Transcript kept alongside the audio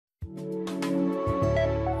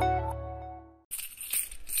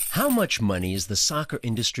How much money is the soccer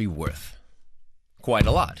industry worth? Quite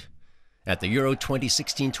a lot. At the Euro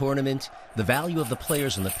 2016 tournament, the value of the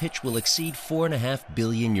players on the pitch will exceed 4.5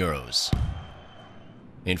 billion euros.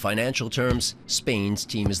 In financial terms, Spain's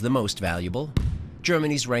team is the most valuable,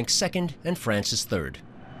 Germany's ranked second, and France's third.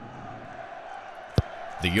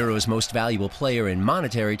 The Euro's most valuable player in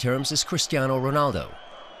monetary terms is Cristiano Ronaldo.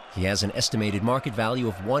 He has an estimated market value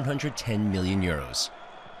of 110 million euros.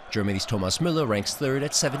 Germany's Thomas Müller ranks third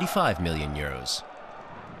at 75 million euros.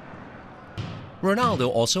 Ronaldo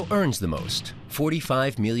also earns the most,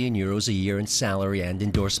 45 million euros a year in salary and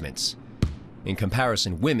endorsements. In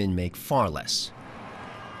comparison, women make far less.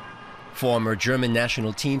 Former German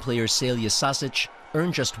national team player Celia Sasic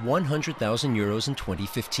earned just 100,000 euros in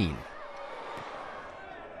 2015.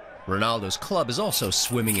 Ronaldo's club is also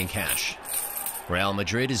swimming in cash. Real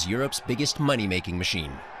Madrid is Europe's biggest money-making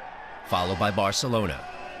machine, followed by Barcelona.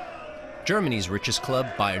 Germany's richest club,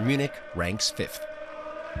 Bayern Munich, ranks fifth.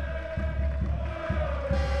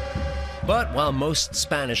 But while most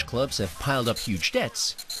Spanish clubs have piled up huge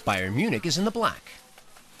debts, Bayern Munich is in the black.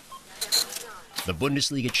 The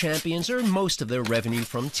Bundesliga champions earn most of their revenue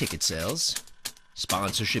from ticket sales,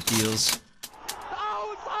 sponsorship deals,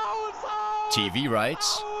 TV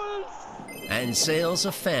rights, and sales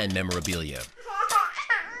of fan memorabilia.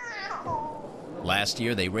 Last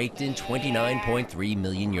year, they raked in 29.3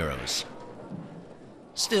 million euros.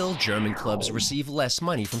 Still, German clubs receive less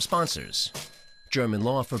money from sponsors. German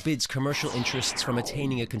law forbids commercial interests from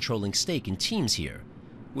attaining a controlling stake in teams here,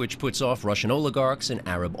 which puts off Russian oligarchs and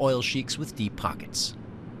Arab oil sheiks with deep pockets.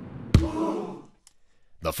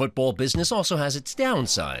 The football business also has its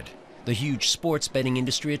downside. The huge sports betting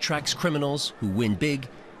industry attracts criminals who win big,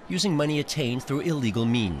 using money attained through illegal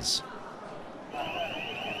means.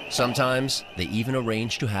 Sometimes, they even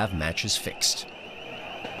arrange to have matches fixed.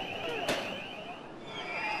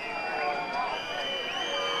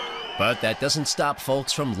 But that doesn't stop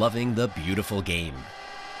folks from loving the beautiful game.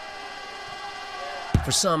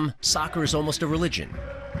 For some, soccer is almost a religion,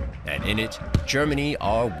 and in it, Germany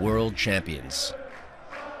are world champions.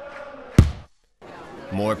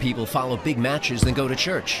 More people follow big matches than go to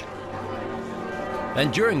church.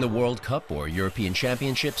 And during the World Cup or European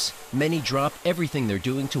Championships, many drop everything they're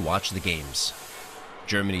doing to watch the games.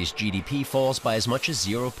 Germany's GDP falls by as much as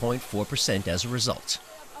 0.4% as a result.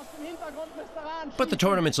 But the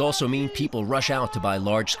tournaments also mean people rush out to buy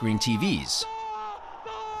large-screen TVs.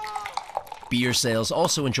 Beer sales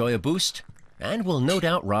also enjoy a boost, and will no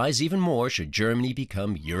doubt rise even more should Germany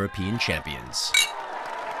become European champions.